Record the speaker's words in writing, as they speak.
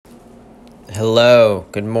Hello,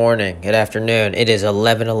 good morning, good afternoon. It is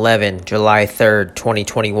 11/11, July 3rd,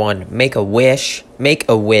 2021. Make a wish. Make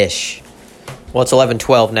a wish. Well, it's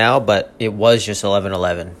 11/12 now, but it was just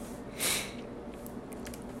 11/11.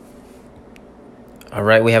 All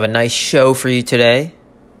right, we have a nice show for you today.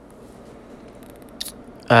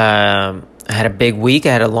 I had a big week.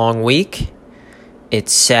 I had a long week.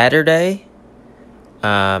 It's Saturday.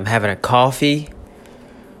 Having a coffee.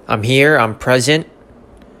 I'm here. I'm present.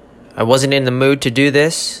 I wasn't in the mood to do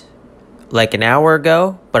this like an hour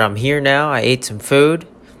ago, but I'm here now. I ate some food.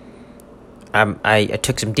 I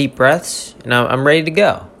took some deep breaths, and I'm ready to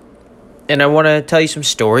go. And I want to tell you some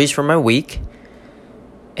stories from my week,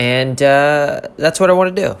 and that's what I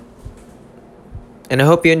want to do. And I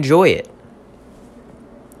hope you enjoy it.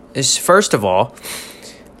 First of all,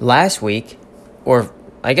 last week, or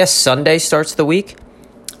I guess Sunday starts the week,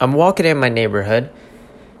 I'm walking in my neighborhood,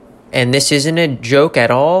 and this isn't a joke at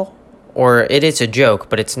all. Or it is a joke,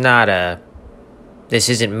 but it's not this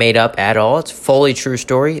isn't made up at all. It's a fully true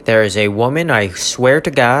story. There is a woman, I swear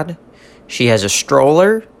to God, she has a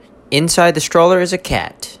stroller. Inside the stroller is a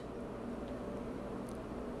cat.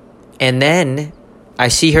 And then I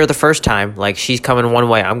see her the first time, like she's coming one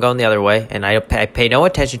way, I'm going the other way, and I pay no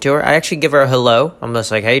attention to her. I actually give her a hello. I'm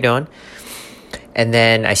just like, how you doing? And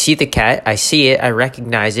then I see the cat. I see it. I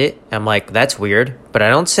recognize it. I'm like, that's weird, but I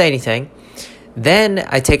don't say anything. Then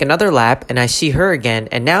I take another lap and I see her again,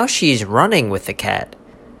 and now she's running with the cat.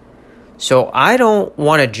 So I don't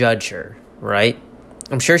want to judge her, right?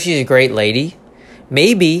 I'm sure she's a great lady.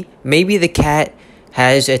 Maybe the cat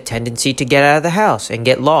has a tendency to get out of the house and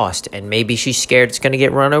get lost, and maybe she's scared it's going to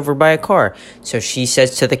get run over by a car. So she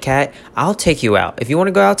says to the cat, I'll take you out. If you want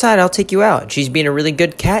to go outside, I'll take you out. And she's being a really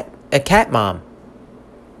good cat mom.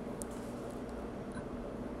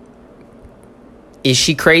 Is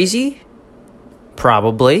she crazy?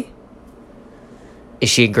 Probably. Is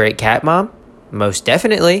she a great cat mom? Most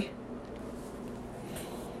definitely.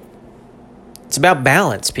 It's about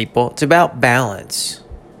balance, people. It's about balance.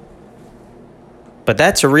 But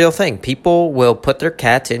that's a real thing. People will put their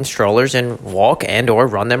cats in strollers and walk and or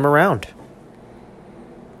run them around.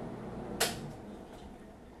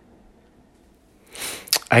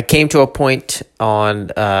 I came to a point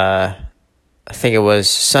on, I think it was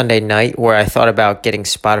Sunday night, where I thought about getting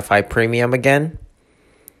Spotify Premium again.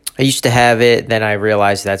 I used to have it, then I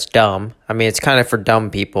realized that's dumb. I mean, it's kind of for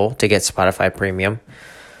dumb people to get Spotify Premium.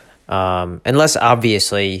 Unless,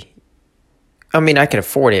 obviously, I mean, I can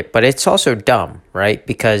afford it, but it's also dumb, right?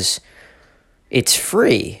 Because it's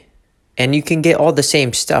free, and you can get all the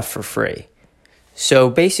same stuff for free. So,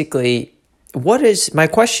 basically, my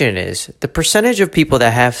question is, the percentage of people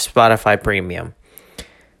that have Spotify Premium,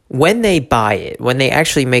 when they buy it, when they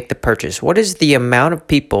actually make the purchase, what is the amount of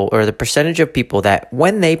people or the percentage of people that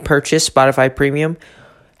when they purchase Spotify Premium,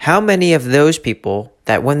 how many of those people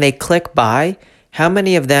that when they click buy, how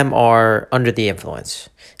many of them are under the influence?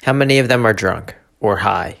 How many of them are drunk or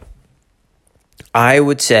high? I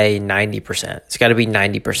would say 90%. It's got to be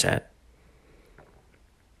 90%.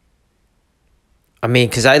 I mean,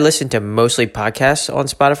 because I listen to mostly podcasts on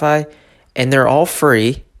Spotify, and they're all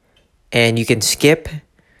free, and you can skip.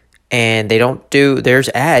 And there's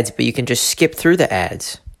ads, but you can just skip through the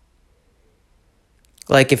ads.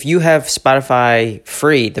 Like if you have Spotify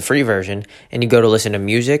free, the free version, and you go to listen to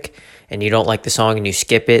music and you don't like the song and you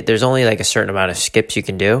skip it, there's only like a certain amount of skips you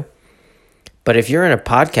can do. But if you're in a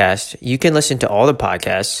podcast, you can listen to all the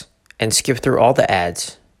podcasts and skip through all the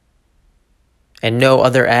ads. And no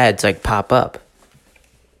other ads like pop up.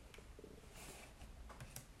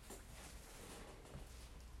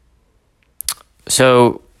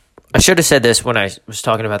 So I should have said this when I was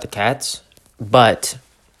talking about the cats, but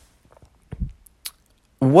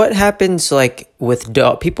what happens like with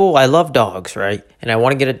people? I love dogs, right? And I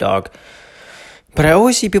want to get a dog, but I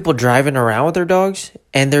always see people driving around with their dogs,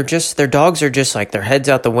 and their dogs are just like their heads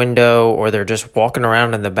out the window, or they're just walking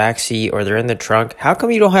around in the back seat, or they're in the trunk. How come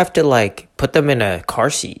you don't have to like put them in a car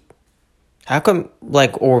seat? How come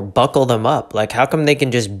or buckle them up? Like how come they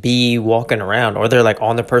can just be walking around, or they're like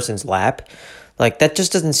on the person's lap? Like, that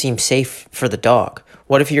just doesn't seem safe for the dog.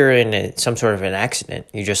 What if you're in some sort of an accident?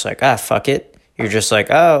 You're just like, fuck it. You're just like,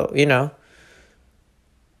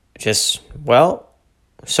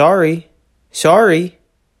 sorry.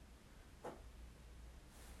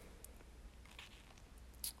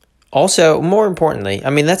 Also, more importantly, I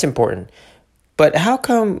mean, that's important. But how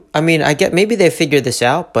come, I mean, I get maybe they figured this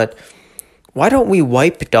out, but why don't we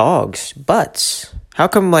wipe dogs' butts? How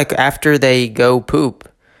come, after they go poop,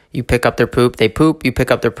 you pick up their poop, they poop, you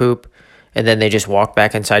pick up their poop, and then they just walk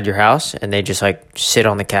back inside your house and they just sit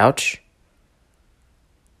on the couch?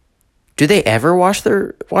 Do they ever wash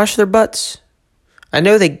their butts? I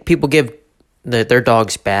know people give their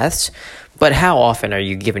dogs baths, but how often are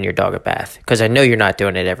you giving your dog a bath? Because I know you're not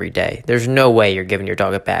doing it every day. There's no way you're giving your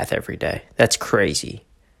dog a bath every day. That's crazy.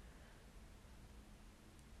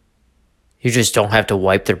 You just don't have to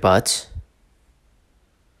wipe their butts?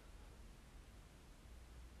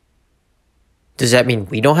 Does that mean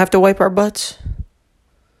we don't have to wipe our butts?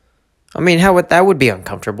 I mean, that would be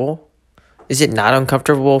uncomfortable. Is it not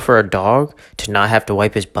uncomfortable for a dog to not have to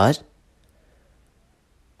wipe his butt?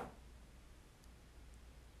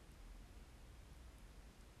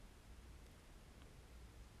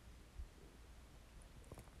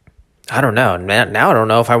 I don't know. Now I don't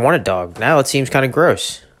know if I want a dog. Now it seems kind of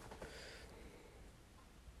gross.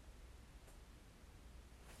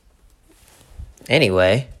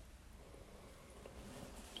 Anyway.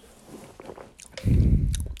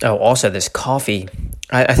 Oh, also this coffee.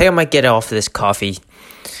 I think I might get off this coffee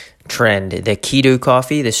trend. The keto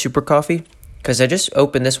coffee, the super coffee. Because I just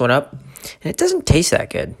opened this one up. And it doesn't taste that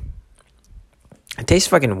good. It tastes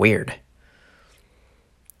fucking weird.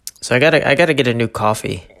 So I gotta get a new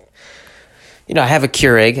coffee. You know, I have a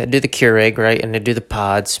Keurig. I do the Keurig, right? And I do the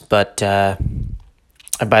pods. But I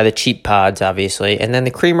buy the cheap pods, obviously. And then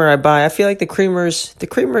the creamer I buy, I feel like the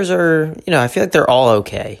creamers are, I feel like they're all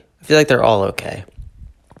okay.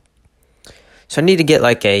 So I need to get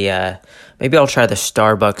like maybe I'll try the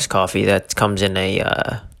Starbucks coffee that comes in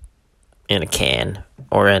a can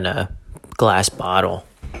or in a glass bottle,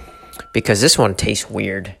 because this one tastes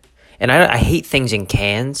weird. And I hate things in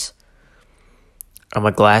cans. I'm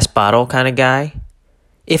a glass bottle kind of guy.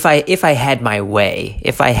 If I had my way,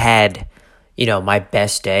 if I had, my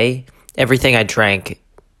best day, everything I drank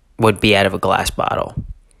would be out of a glass bottle.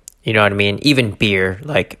 You know what I mean? Even beer,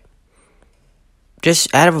 like,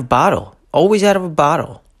 just out of a bottle. Always out of a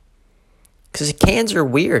bottle. Because the cans are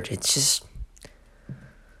weird. It's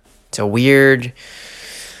a weird...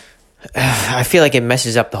 I feel like it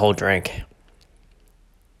messes up the whole drink.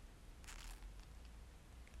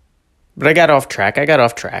 But I got off track. If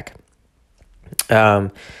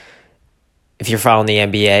you're following the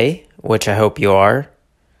NBA, which I hope you are,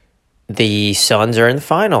 the Suns are in the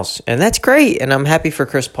finals. And that's great. And I'm happy for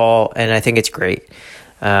Chris Paul. And I think it's great.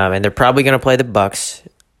 And they're probably going to play the Bucks.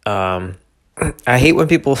 I hate when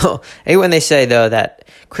they say, though, that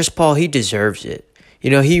Chris Paul, he deserves it.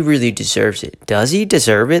 He really deserves it. Does he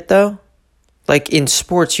deserve it, though? Like, in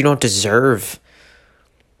sports, you don't deserve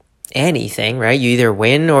anything, right? You either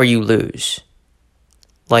win or you lose.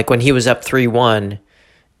 Like, when he was up 3-1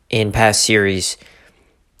 in past series,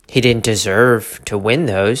 he didn't deserve to win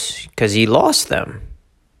those because he lost them.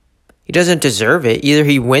 He doesn't deserve it. Either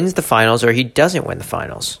he wins the finals or he doesn't win the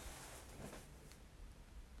finals.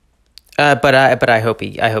 But I hope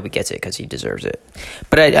he gets it because he deserves it.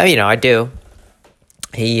 But I do.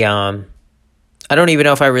 I don't even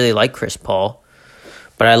know if I really like Chris Paul,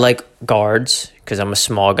 but I like guards because I'm a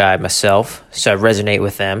small guy myself, so I resonate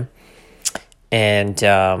with them. And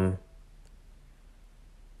I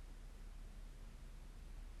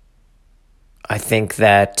think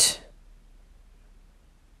that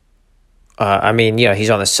he's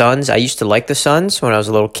on the Suns. I used to like the Suns when I was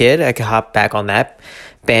a little kid. I could hop back on that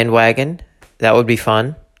bandwagon. That would be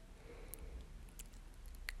fun.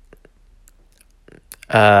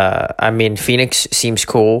 Phoenix seems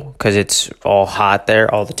cool because it's all hot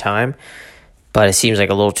there all the time, but it seems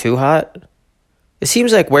like a little too hot. It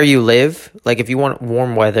seems like where you live, like if you want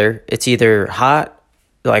warm weather, it's either hot,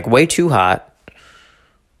 like way too hot,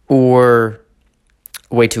 or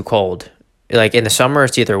way too cold. Like in the summer,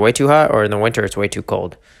 it's either way too hot, or in the winter, it's way too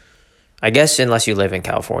cold. I guess unless you live in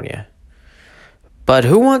California. But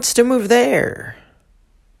who wants to move there?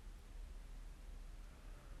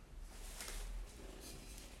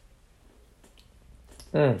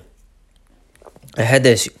 I had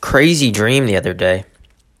this crazy dream the other day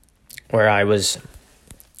where I was...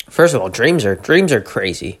 First of all, dreams are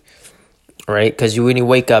crazy, right? Because when you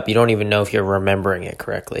wake up, you don't even know if you're remembering it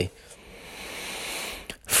correctly.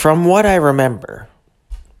 From what I remember,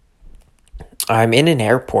 I'm in an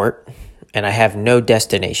airport and I have no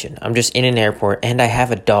destination. I'm just in an airport and I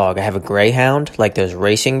have a dog. I have a greyhound, like those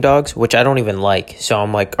racing dogs, which I don't even like. So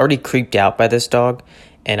I'm like already creeped out by this dog,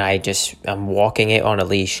 and I'm walking it on a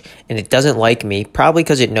leash, and it doesn't like me, probably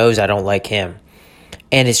because it knows I don't like him.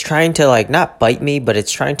 And it's trying to like not bite me, but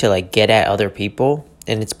it's trying to like get at other people.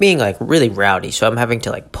 And it's being like really rowdy. So I'm having to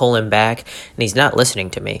like pull him back, and he's not listening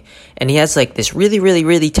to me. And he has like this really, really,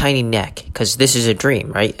 really tiny neck, because this is a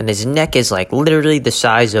dream, right? And his neck is like literally the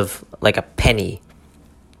size of like a penny.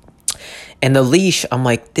 And the leash, I'm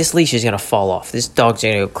like, this leash is going to fall off. This dog's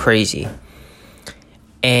going to go crazy.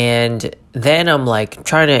 And then I'm like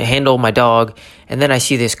trying to handle my dog, and then I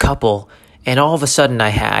see this couple, and all of a sudden I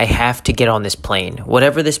have to get on this plane.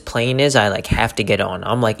 Whatever this plane is, I like have to get on.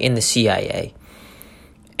 I'm like in the CIA.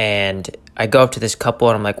 And I go up to this couple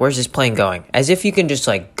and I'm like, where's this plane going? As if you can just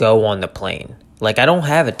like go on the plane. Like, I don't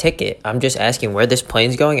have a ticket. I'm just asking where this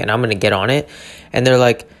plane's going and I'm going to get on it. And they're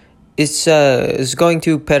like, it's going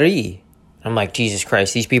to Paris. I'm like, Jesus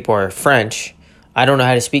Christ, these people are French. I don't know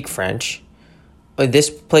how to speak French. This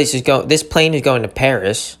plane is going to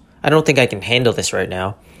Paris. I don't think I can handle this right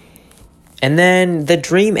now. And then the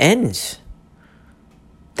dream ends.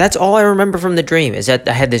 That's all I remember from the dream, is that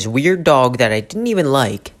I had this weird dog that I didn't even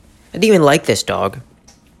like. I didn't even like this dog.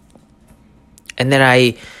 And then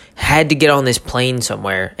I had to get on this plane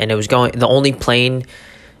somewhere, and the only plane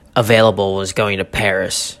available was going to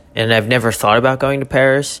Paris. And I've never thought about going to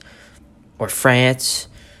Paris or France.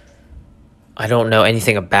 I don't know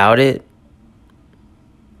anything about it.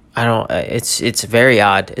 It's very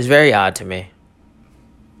odd. It's very odd to me.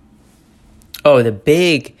 Oh, I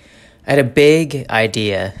had a big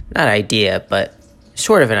idea. Not idea, but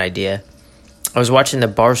sort of an idea. I was watching the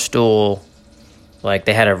Barstool, like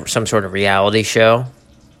they had some sort of reality show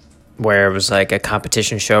where it was like a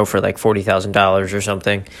competition show for like $40,000 or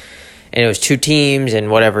something. And it was 2 teams and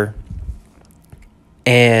whatever.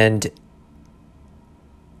 And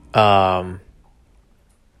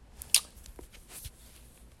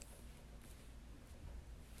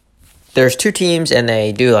there's 2 teams and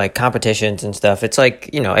they do like competitions and stuff. It's like,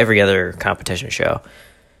 every other competition show.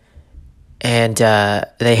 And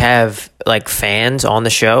they have like fans on the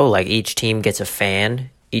show. Like each team gets a fan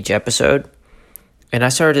each episode. And I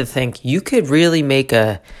started to think, you could really make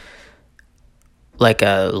a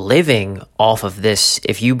living off of this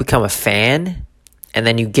if you become a fan and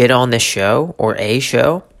then you get on this show or a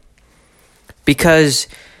show. Because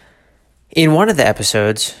in one of the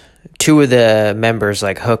episodes, 2 of the members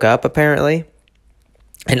like hook up apparently.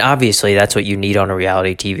 And obviously that's what you need on a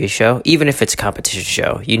reality TV show. Even if it's a competition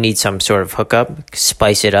show, you need some sort of hookup,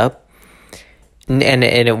 spice it up. And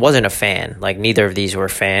it wasn't a fan. Like neither of these were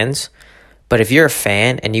fans. But if you're a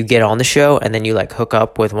fan and you get on the show and then you like hook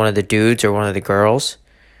up with one of the dudes or one of the girls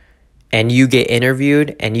and you get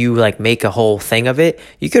interviewed and you like make a whole thing of it,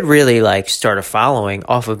 you could really like start a following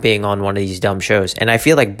off of being on one of these dumb shows. And I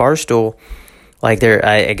feel like Barstool, like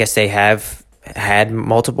I guess they have had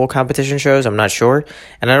multiple competition shows. I'm not sure.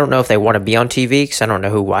 And I don't know if they want to be on TV because I don't know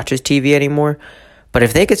who watches TV anymore. But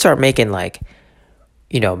if they could start making like,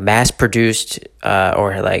 mass produced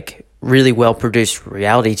or like really well produced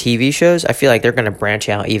reality TV shows, I feel like they're going to branch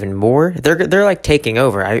out even more. They're like taking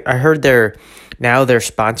over. I heard they're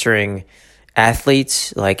sponsoring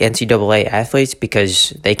athletes, like NCAA athletes, because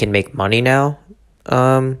they can make money now.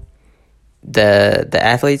 The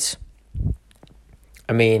athletes.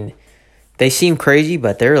 I mean, they seem crazy,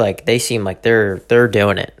 but they seem like they're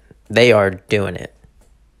doing it. They are doing it.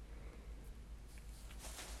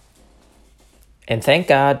 And thank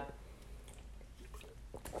God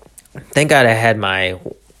I had my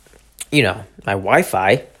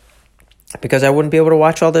Wi-Fi, because I wouldn't be able to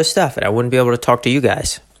watch all this stuff and I wouldn't be able to talk to you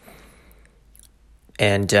guys.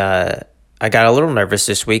 And I got a little nervous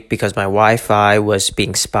this week because my Wi-Fi was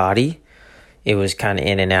being spotty. It was kind of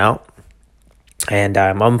in and out. And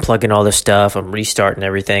I'm unplugging all this stuff. I'm restarting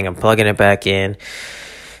everything. I'm plugging it back in.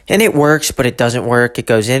 And it works, but it doesn't work. It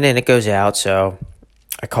goes in and it goes out. So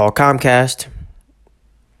I call Comcast.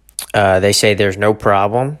 They say there's no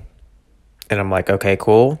problem. And I'm like, okay,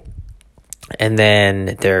 cool. And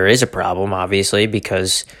then there is a problem, obviously,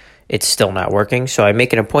 because it's still not working. So I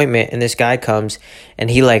make an appointment, and this guy comes, and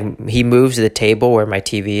he moves the table where my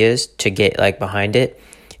TV is to get like behind it,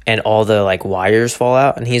 and all the like wires fall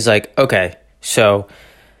out. And he's like, okay, so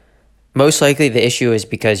most likely the issue is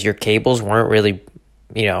because your cables weren't really,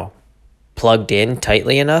 plugged in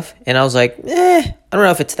tightly enough. And I was like, I don't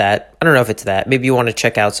know if it's that. Maybe you want to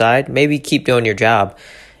check outside. Maybe keep doing your job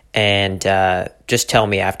and just tell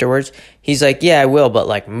me afterwards. He's like, yeah, I will, but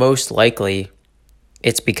like most likely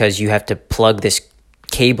it's because you have to plug this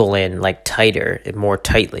cable in like tighter and more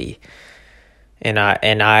tightly. And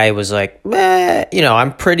I was like,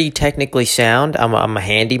 I'm pretty technically sound. I'm a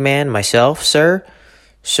handyman myself, sir.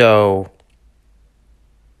 So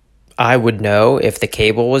I would know if the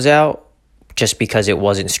cable was out just because it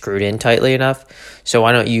wasn't screwed in tightly enough. So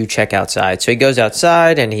why don't you check outside? So he goes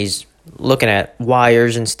outside and he's looking at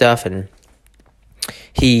wires and stuff, and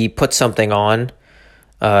he puts something on.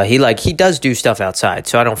 He does do stuff outside,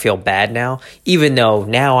 so I don't feel bad now, even though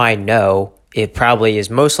now I know it probably is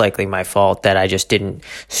most likely my fault that I just didn't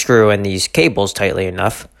screw in these cables tightly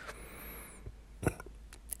enough.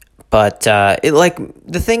 But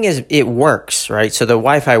the thing is, it works, right? So the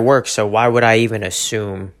Wi-Fi works. So why would I even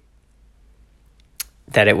assume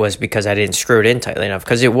that it was because I didn't screw it in tightly enough?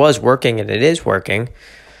 Because it was working and it is working.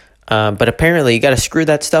 But apparently, you got to screw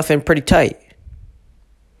that stuff in pretty tight.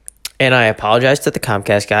 And I apologize to the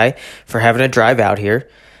Comcast guy for having to drive out here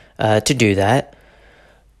to do that.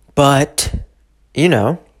 But,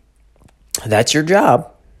 that's your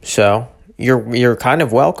job. So you're kind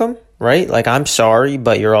of welcome, right? Like, I'm sorry,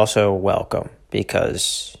 but you're also welcome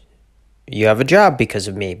because you have a job because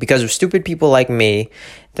of me. Because of stupid people like me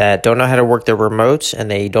that don't know how to work their remotes and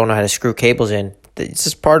they don't know how to screw cables in.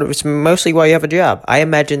 It's mostly why you have a job. I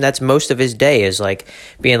imagine that's most of his day is like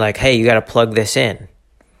being like, hey, you got to plug this in.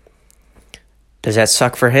 Does that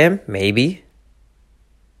suck for him? Maybe.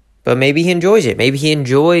 But maybe he enjoys it. Maybe he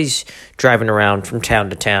enjoys driving around from town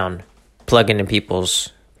to town, plugging in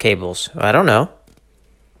people's cables. I don't know.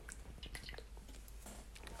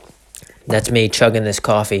 That's me chugging this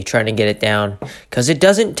coffee, trying to get it down, because it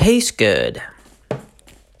doesn't taste good.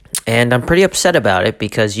 And I'm pretty upset about it,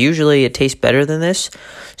 because usually it tastes better than this.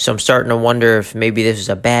 So I'm starting to wonder if maybe this is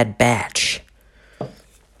a bad batch.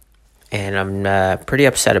 And I'm pretty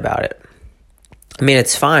upset about it. I mean,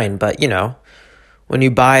 it's fine, but, when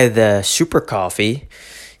you buy the super coffee,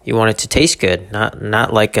 you want it to taste good,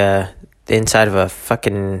 not like the inside of a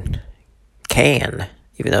fucking can,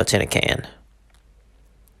 even though it's in a can.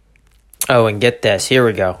 Oh, and get this. Here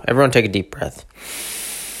we go. Everyone take a deep breath.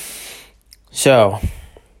 So,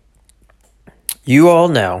 you all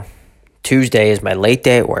know Tuesday is my late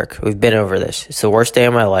day at work. We've been over this. It's the worst day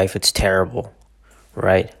of my life. It's terrible,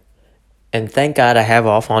 right? And thank God I have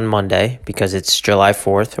off on Monday because it's July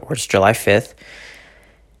 4th or it's July 5th.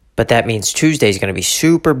 But that means Tuesday is going to be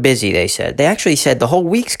super busy, they said. They actually said the whole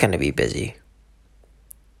week's going to be busy.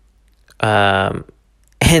 And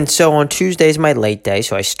so on Tuesday is my late day.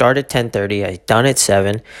 So I start at 10:30. I done at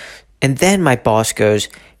 7. And then my boss goes,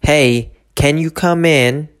 hey, can you come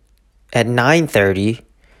in at 9:30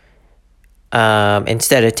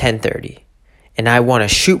 instead of 10:30? And I want to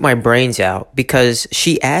shoot my brains out because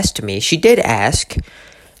she asked me. She did ask,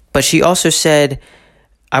 but she also said,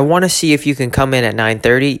 I want to see if you can come in at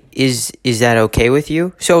 9:30. Is that okay with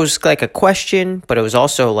you? So it was like a question, but it was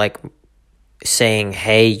also like saying,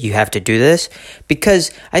 hey, you have to do this.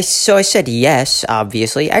 Because I said yes,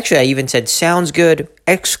 obviously. Actually, I even said, sounds good,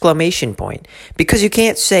 exclamation point. Because you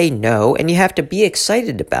can't say no, and you have to be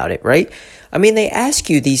excited about it, right? I mean, they ask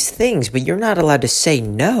you these things, but you're not allowed to say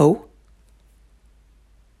no.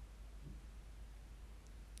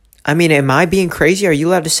 I mean, am I being crazy? Are you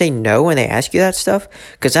allowed to say no when they ask you that stuff?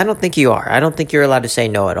 Because I don't think you are. I don't think you're allowed to say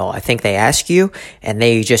no at all. I think they ask you, and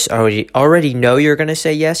they just already know you're going to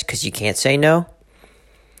say yes because you can't say no.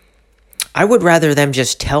 I would rather them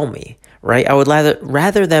just tell me, right? I would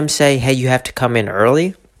rather them say, hey, you have to come in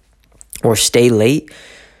early or stay late,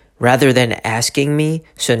 rather than asking me.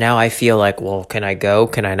 So now I feel like, well, can I go?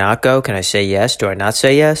 Can I not go? Can I say yes? Do I not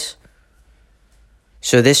say yes?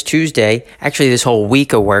 So this Tuesday, actually this whole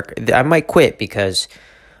week of work, I might quit because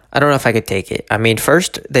I don't know if I could take it. I mean,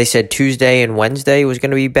 first they said Tuesday and Wednesday was going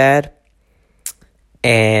to be bad.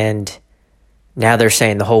 And now they're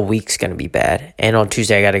saying the whole week's going to be bad. And on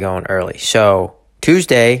Tuesday I got to go in early. So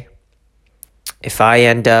Tuesday, if I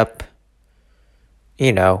end up,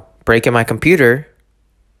 breaking my computer,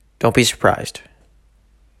 don't be surprised.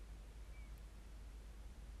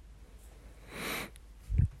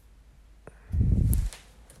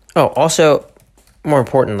 Oh, also, more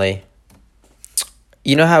importantly,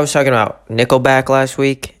 how I was talking about Nickelback last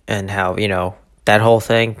week and how, that whole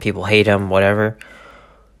thing, people hate him, whatever.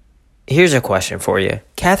 Here's a question for you.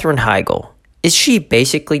 Katherine Heigl, is she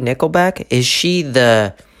basically Nickelback? Is she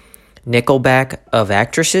the Nickelback of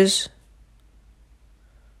actresses?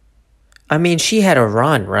 I mean, she had a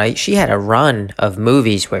run, right? She had a run of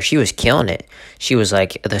movies where she was killing it. She was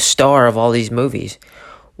like the star of all these movies.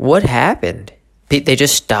 What happened? They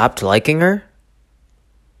just stopped liking her?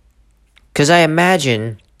 Because I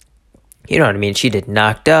imagine, you know what I mean? She did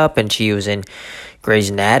Knocked Up, and she was in Grey's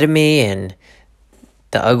Anatomy and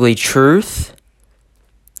The Ugly Truth.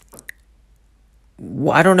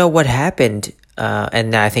 I don't know what happened.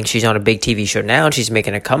 And I think she's on a big TV show now, and she's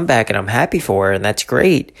making a comeback, and I'm happy for her, and that's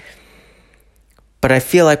great. But I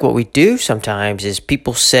feel like what we do sometimes is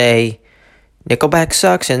people say Nickelback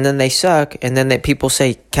sucks, and then they suck, and then people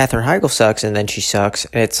say Katherine Heigl sucks, and then she sucks,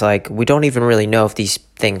 and it's like we don't even really know if these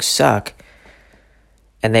things suck,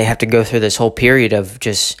 and they have to go through this whole period of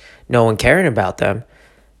just no one caring about them.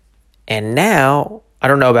 And now, I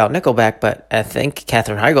don't know about Nickelback, but I think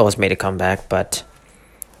Katherine Heigl has made a comeback, but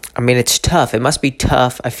I mean, it's tough. It must be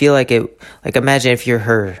tough. I feel like imagine if you're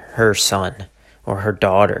her son or her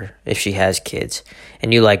daughter, if she has kids,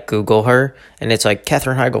 and you like Google her, and it's like,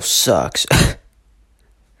 Katherine Heigl sucks.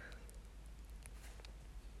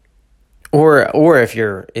 Or if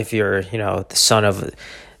you're the son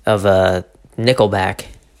of a Nickelback,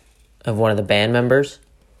 of one of the band members.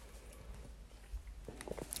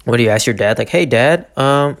 What do you ask your dad? Like, hey, Dad,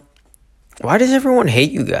 why does everyone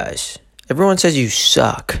hate you guys? Everyone says you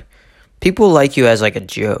suck. People like you as like a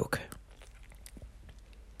joke.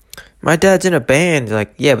 My dad's in a band.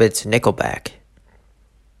 Like, yeah, but it's Nickelback.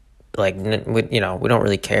 Like, we don't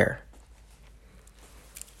really care.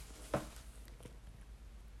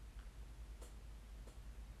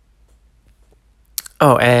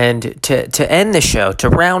 Oh, and to end the show, to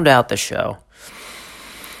round out the show,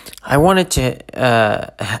 I wanted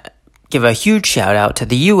to give a huge shout out to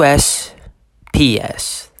the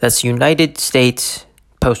USPS. That's United States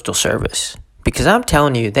Postal Service. Because I'm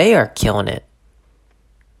telling you, they are killing it.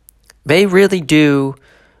 They really do,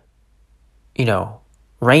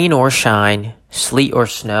 rain or shine, sleet or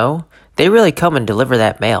snow. They really come and deliver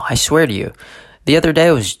that mail. I swear to you. The other day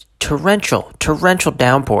it was torrential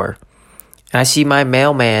downpour. And I see my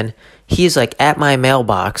mailman, he's like at my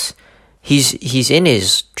mailbox. He's in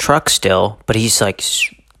his truck still, but he's like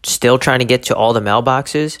still trying to get to all the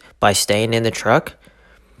mailboxes by staying in the truck.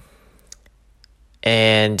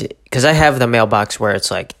 And because I have the mailbox where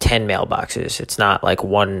it's like 10 mailboxes, it's not like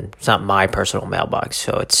one, it's not my personal mailbox.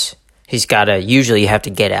 So usually you have to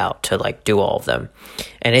get out to like do all of them.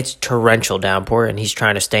 And it's torrential downpour and he's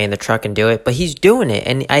trying to stay in the truck and do it, but he's doing it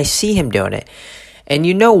and I see him doing it. And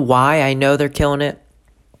you know why I know they're killing it?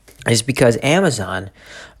 Is because Amazon,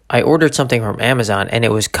 I ordered something from Amazon and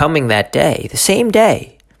it was coming that day, the same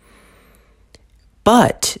day.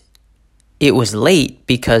 But it was late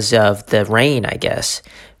because of the rain, I guess.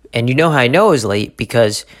 And you know how I know it was late?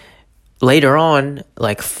 Because later on,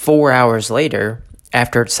 like 4 hours later,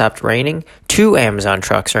 after it stopped raining, 2 Amazon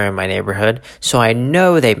trucks are in my neighborhood. So I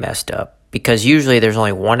know they messed up. Because usually there's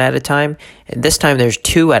only one at a time. And this time there's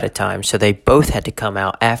 2 at a time. So they both had to come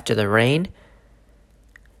out after the rain.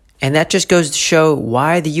 And that just goes to show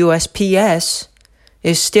why the USPS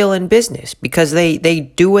is still in business. Because they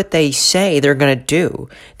do what they say they're going to do.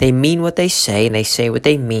 They mean what they say and they say what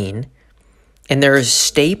they mean. And they're a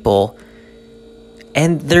staple.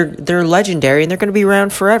 And they're legendary and they're going to be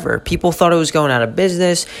around forever. People thought it was going out of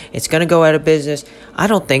business. It's going to go out of business. I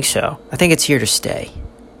don't think so. I think it's here to stay.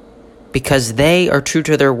 Because they are true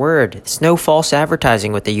to their word. It's no false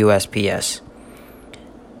advertising with the USPS.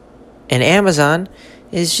 And Amazon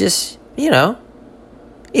is just,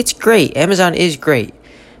 it's great. Amazon is great.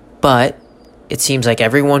 But it seems like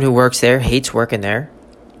everyone who works there hates working there.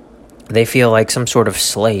 They feel like some sort of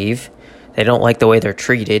slave. They don't like the way they're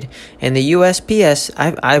treated. And the USPS,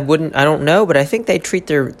 I don't know, but I think they treat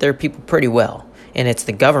their people pretty well. And it's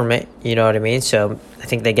the government, you know what I mean? So I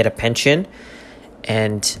think they get a pension.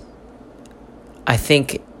 And I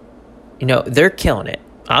think, they're killing it.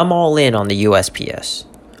 I'm all in on the USPS.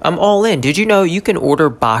 I'm all in. Did you know you can order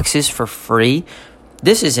boxes for free?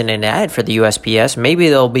 This isn't an ad for the USPS. Maybe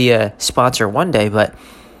there'll be a sponsor one day, but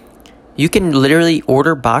you can literally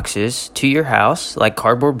order boxes to your house, like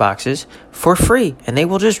cardboard boxes, for free, and they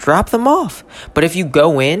will just drop them off. But if you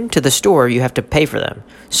go into the store, you have to pay for them.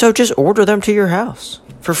 So just order them to your house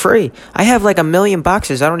for free. I have like 1 million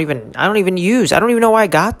boxes I don't even use. I don't even know why I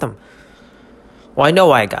got them. Well, I know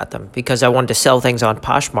why I got them, because I wanted to sell things on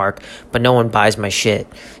Poshmark, but no one buys my shit.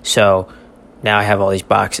 So now I have all these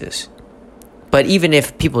boxes. But even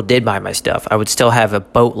if people did buy my stuff, I would still have a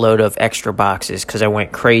boatload of extra boxes because I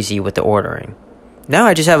went crazy with the ordering. Now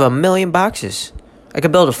I just have 1 million boxes. I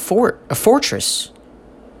could build a fortress.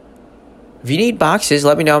 If you need boxes,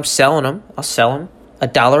 let me know. I'm selling them. I'll sell them.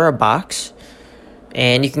 $1 a box.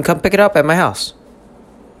 And you can come pick it up at my house.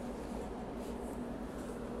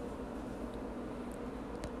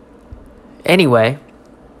 Anyway,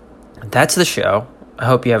 that's the show. I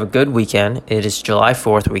hope you have a good weekend. It is July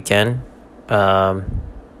 4th weekend.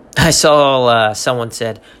 I saw someone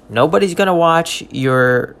said, nobody's going to watch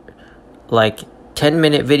your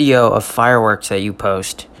 10-minute video of fireworks that you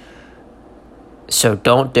post. So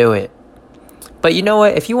don't do it. But you know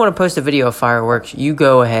what? If you want to post a video of fireworks, you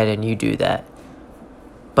go ahead and you do that.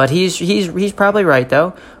 But he's probably right,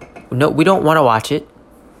 though. No, we don't want to watch it.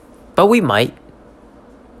 But we might.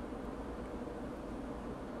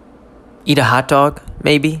 Eat a hot dog,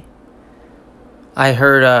 maybe. I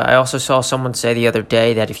heard, I also saw someone say the other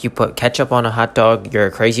day that if you put ketchup on a hot dog, you're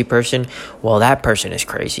a crazy person. Well, that person is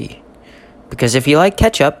crazy. Because if you like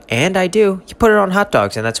ketchup, and I do, you put it on hot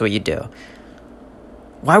dogs, and that's what you do.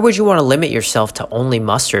 Why would you want to limit yourself to only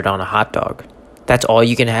mustard on a hot dog? That's all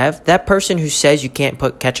you can have? That person who says you can't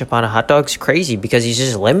put ketchup on a hot dog is crazy because he's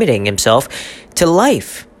just limiting himself to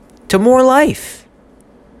life, to more life.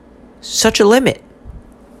 Such a limit.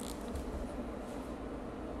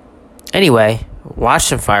 Anyway, watch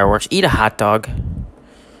some fireworks, eat a hot dog,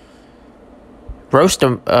 roast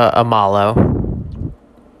a mallow,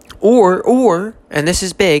 or, and this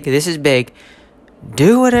is big,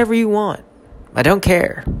 do whatever you want. I don't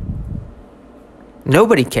care.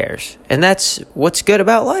 Nobody cares. And that's what's good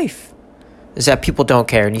about life, is that people don't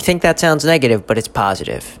care. And you think that sounds negative, but it's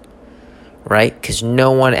positive, right? Because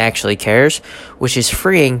no one actually cares, which is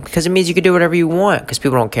freeing because it means you can do whatever you want because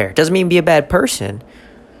people don't care. It doesn't mean be a bad person,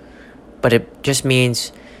 but it just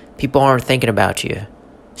means people aren't thinking about you.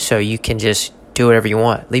 So you can just do whatever you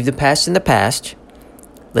want. Leave the past in the past.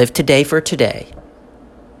 Live today for today.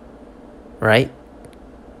 Right?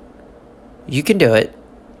 You can do it.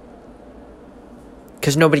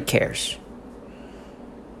 Because nobody cares.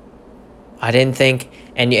 I didn't think,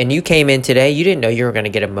 and you came in today, you didn't know you were going to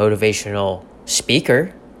get a motivational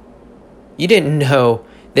speaker. You didn't know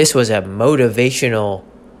this was a motivational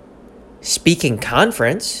speaking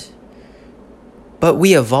conference. But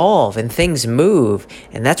we evolve and things move.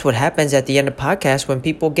 And that's what happens at the end of podcasts when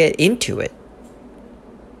people get into it.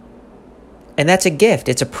 And that's a gift.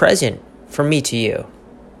 It's a present from me to you.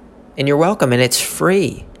 And you're welcome. And it's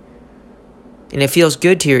free. And it feels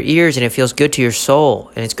good to your ears, and it feels good to your soul,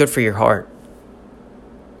 and it's good for your heart.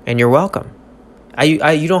 And you're welcome. You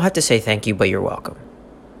don't have to say thank you, but you're welcome.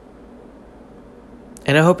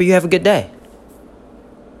 And I hope you have a good day.